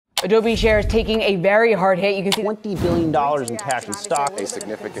Adobe shares taking a very hard hit. You can see $20 billion in cash and stock. A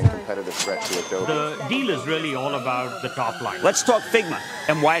significant competitive threat to Adobe. The deal is really all about the top line. Let's talk Figma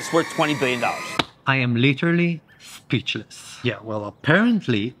and why it's worth $20 billion. I am literally speechless. Yeah, well,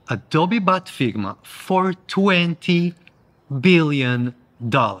 apparently Adobe bought Figma for $20 billion.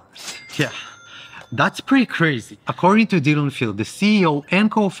 Yeah, that's pretty crazy. According to Dylan Field, the CEO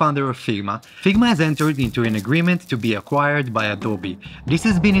and co-founder of Figma, Figma has entered into an agreement to be acquired by Adobe. This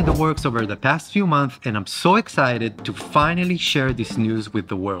has been in the works over the past few months, and I'm so excited to finally share this news with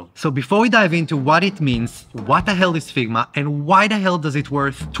the world. So before we dive into what it means, what the hell is Figma, and why the hell does it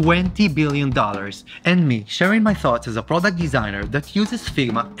worth $20 billion, and me sharing my thoughts as a product designer that uses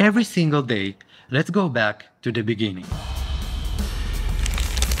Figma every single day, let's go back to the beginning.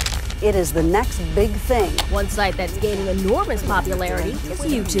 It is the next big thing. One site that's gaining enormous popularity is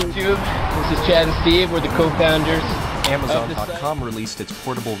YouTube. This is Chad and Steve. We're the co-founders. Amazon.com released its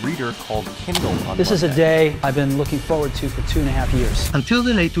portable reader called Kindle on This is a day I've been looking forward to for 2.5 years. Until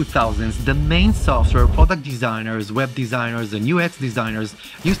the late 2000s, the main software product designers, web designers, and UX designers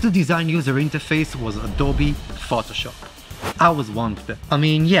used to design user interface was Adobe Photoshop. I was one of them. I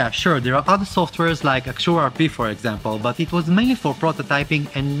mean, yeah, sure, there are other softwares like Apture RP, for example, but it was mainly for prototyping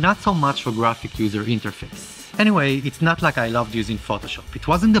and not so much for graphic user interface. Anyway, it's not like I loved using Photoshop. It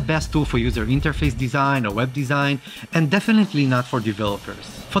wasn't the best tool for user interface design or web design, and definitely not for developers.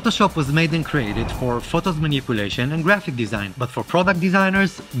 Photoshop was made and created for photos manipulation and graphic design, but for product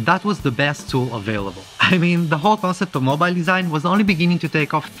designers, that was the best tool available. I mean, the whole concept of mobile design was only beginning to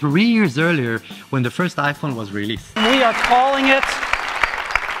take off 3 years earlier when the first iPhone was released. We are calling it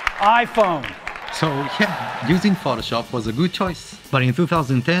iPhone. So yeah, using Photoshop was a good choice. But in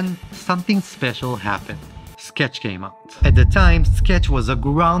 2010, something special happened. Sketch came out. At the time, Sketch was a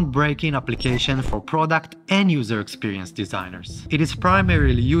groundbreaking application for product and user experience designers. It is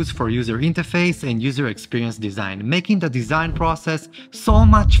primarily used for user interface and user experience design, making the design process so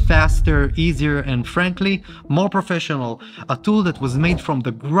much faster, easier, and frankly, more professional, a tool that was made from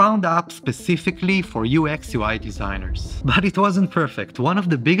the ground up specifically for UX UI designers. But it wasn't perfect. One of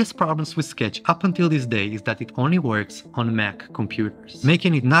the biggest problems with Sketch up until this day is that it only works on Mac computers,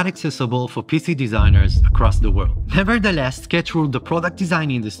 making it not accessible for PC designers across the world. Nevertheless, Sketch ruled the product design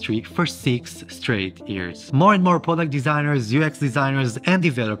industry for 6 straight years. More and more product designers, UX designers, and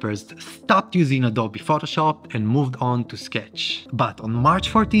developers stopped using Adobe Photoshop and moved on to Sketch. But on March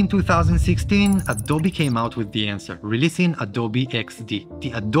 14, 2016, Adobe came out with the answer, releasing Adobe XD,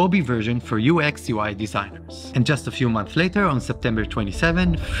 the Adobe version for UX UI designers. And just a few months later, on September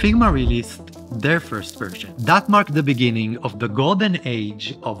 27, Figma released their first version. That marked the beginning of the golden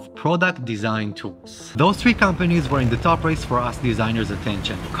age of product design tools. Those 3 companies were in the top race for us designers'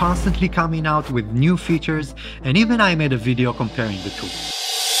 attention, constantly coming out with new features, and even I made a video comparing the two.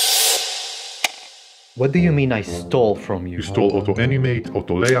 What do you mean I stole from you? You stole auto animate,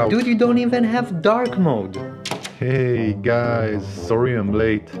 auto layout. Dude, you don't even have dark mode. Hey guys, sorry I'm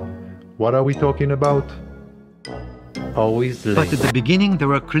late. What are we talking about? Always late. But at the beginning, there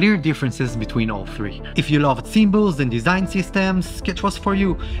were clear differences between all 3. If you loved symbols and design systems, Sketch was for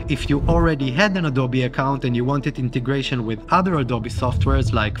you. If you already had an Adobe account and you wanted integration with other Adobe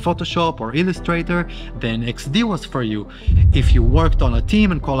softwares like Photoshop or Illustrator, then XD was for you. If you worked on a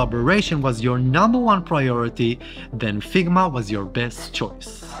team and collaboration was your #1 priority, then Figma was your best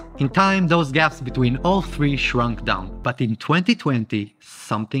choice. In time, those gaps between all 3 shrunk down, but in 2020,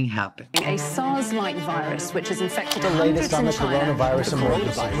 something happened. A SARS-like virus, which has infected the latest on the China. coronavirus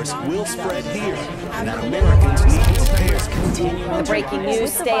emergency. Virus will spread here, and that Americans need to prepare. The breaking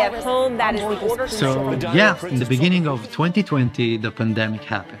news, stay at home, that is the order. So yeah, in the beginning of 2020, the pandemic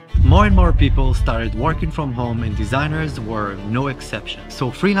happened. More and more people started working from home, and designers were no exception.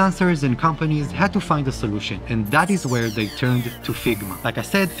 So freelancers and companies had to find a solution, and that is where they turned to Figma. Like I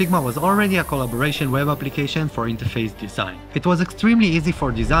said, Figma was already a collaboration web application for interface design. It was extremely easy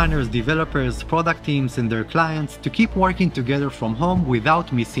for designers, developers, product teams, and their clients to keep working together from home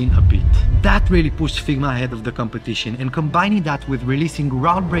without missing a beat. That really pushed Figma ahead of the competition, and combining that with releasing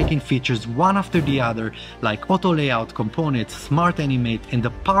groundbreaking features one after the other, like auto layout, components, smart animate, and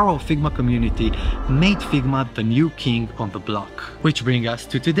the power of Figma community made Figma the new king on the block. Which brings us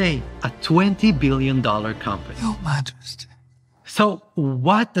to today, a $20 billion company. Your Majesty. So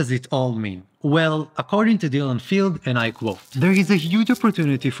what does it all mean? Well, according to Dylan Field, and I quote, "There is a huge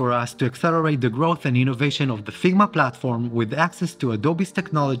opportunity for us to accelerate the growth and innovation of the Figma platform with access to Adobe's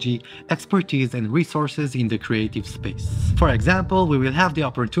technology, expertise, and resources in the creative space. For example, we will have the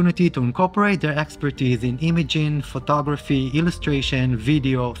opportunity to incorporate their expertise in imaging, photography, illustration,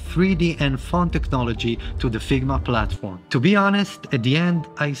 video, 3D, and font technology to the Figma platform." To be honest, at the end,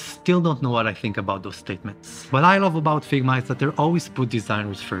 I still don't know what I think about those statements. What I love about Figma is that they always put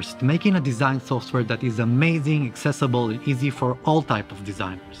designers first, making a design software that is amazing, accessible, and easy for all type of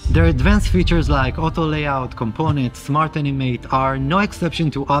designers. Their advanced features like auto layout, components, smart animate are no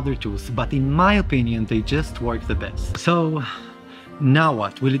exception to other tools, but in my opinion, they just work the best. So now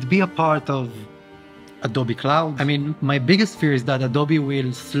what? Will it be a part of Adobe Cloud? I mean, my biggest fear is that Adobe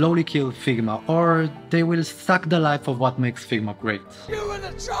will slowly kill Figma, or they will suck the life of what makes Figma great. You were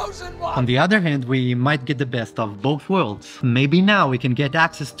the chosen one! On the other hand, we might get the best of both worlds. Maybe now we can get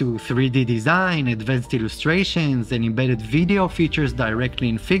access to 3D design, advanced illustrations, and embedded video features directly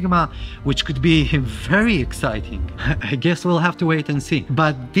in Figma, which could be very exciting. I guess we'll have to wait and see.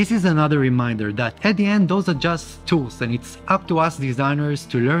 But this is another reminder that at the end, those are just tools, and it's up to us designers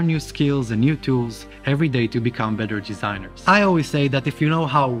to learn new skills and new tools every day to become better designers. I always say that if you know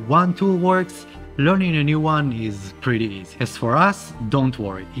how one tool works, learning a new one is pretty easy. As for us, don't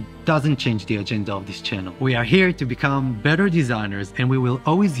worry, it doesn't change the agenda of this channel. We are here to become better designers, and we will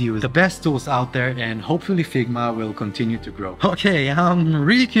always use the best tools out there, and hopefully Figma will continue to grow. Okay, I'm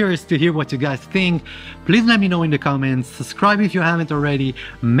really curious to hear what you guys think. Please let me know in the comments, subscribe if you haven't already,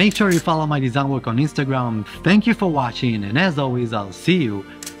 make sure you follow my design work on Instagram. Thank you for watching, and as always, I'll see you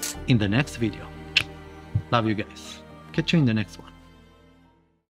in the next video. Love you guys. Catch you in the next one.